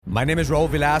My name is Raul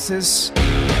Villacis,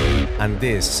 and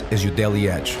this is your Daily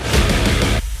Edge.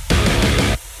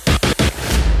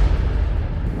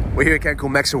 We're here in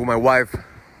Cancun, Mexico with my wife,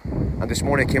 and this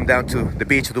morning I came down to the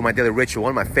beach to do my daily ritual.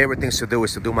 One of my favorite things to do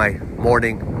is to do my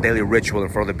morning daily ritual in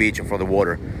front of the beach, in front of the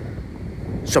water.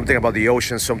 Something about the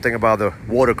ocean, something about the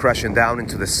water crashing down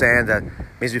into the sand that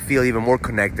makes me feel even more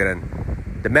connected. And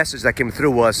the message that came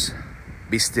through was,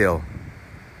 be still.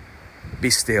 Be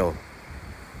still.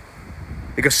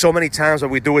 Because so many times what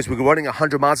we do is we're running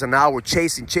 100 miles an hour,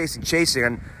 chasing,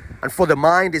 and for the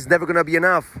mind, it's never going to be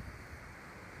enough.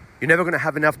 You're never going to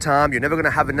have enough time. You're never going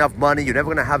to have enough money. You're never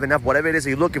going to have enough whatever it is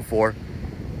that you're looking for.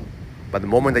 But the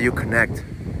moment that you connect,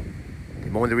 the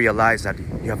moment you realize that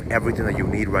you have everything that you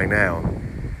need right now,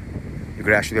 you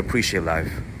could actually appreciate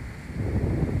life.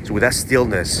 So with that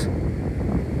stillness,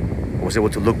 I was able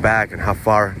to look back and how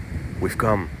far we've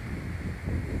come.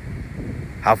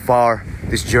 How far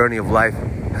this journey of life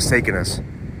has taken us.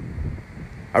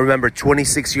 I remember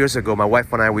 26 years ago, my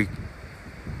wife and I, we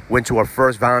went to our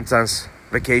first Valentine's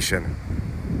vacation.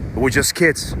 We were just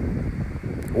kids.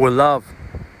 We were in love.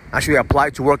 Actually, I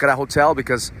applied to work at a hotel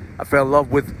because I fell in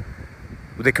love with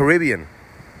the Caribbean.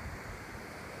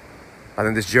 And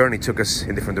then this journey took us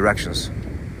in different directions.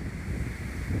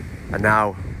 And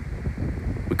now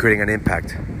we're creating an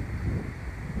impact.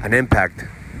 An impact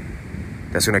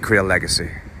that's going to create a legacy.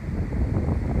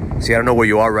 See, I don't know where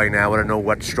you are right now. I don't know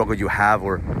what struggle you have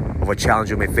or what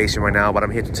challenge you may be facing right now, but I'm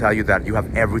here to tell you that you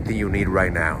have everything you need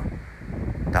right now.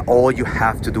 That all you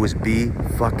have to do is be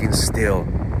fucking still.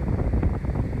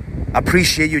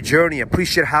 Appreciate your journey.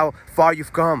 Appreciate how far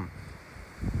you've come.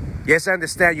 Yes, I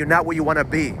understand you're not where you want to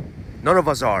be. None of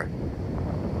us are.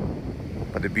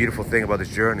 But the beautiful thing about this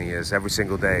journey is every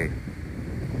single day,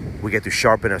 we get to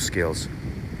sharpen our skills.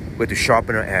 We get to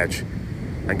sharpen our edge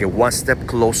and get one step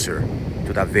closer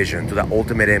to that vision, to that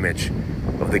ultimate image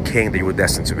of the king that you were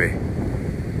destined to be.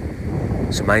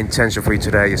 So my intention for you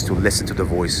today is to listen to the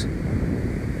voice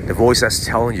that's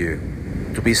telling you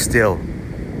to be still,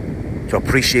 to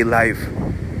appreciate life,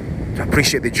 to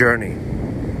appreciate the journey,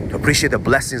 to appreciate the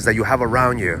blessings that you have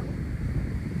around you.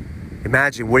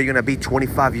 Imagine where you're gonna be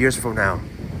 25 years from now.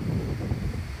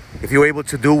 If you're able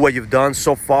to do what you've done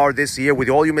so far this year with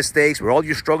all your mistakes, with all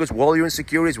your struggles, with all your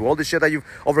insecurities, with all the shit that you've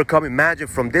overcome, imagine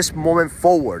from this moment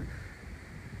forward,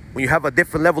 when you have a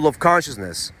different level of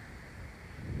consciousness,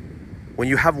 when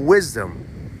you have wisdom,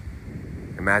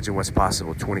 imagine what's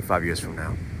possible 25 years from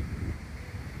now.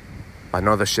 But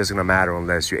none of the shit's gonna matter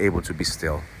unless you're able to be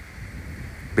still.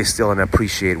 Be still and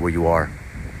appreciate where you are.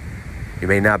 You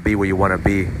may not be where you wanna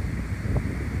be.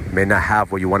 You may not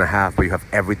have what you wanna have, but you have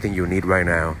everything you need right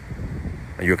now.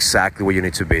 And you're exactly where you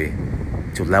need to be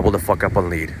to level the fuck up and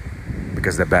lead,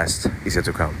 because the best is yet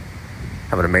to come.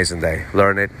 Have an amazing day.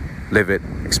 Learn it, live it,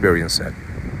 experience it.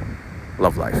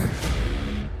 Love life.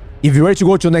 If you're ready to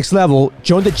go to the next level,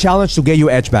 join the challenge to get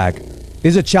your edge back. This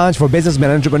is a challenge for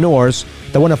businessmen and entrepreneurs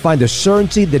that want to find the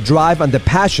certainty, the drive, and the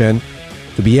passion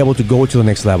to be able to go to the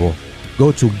next level.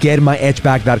 Go to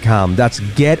getmyedgeback.com. That's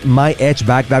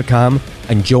getmyedgeback.com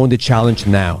and join the challenge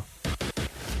now.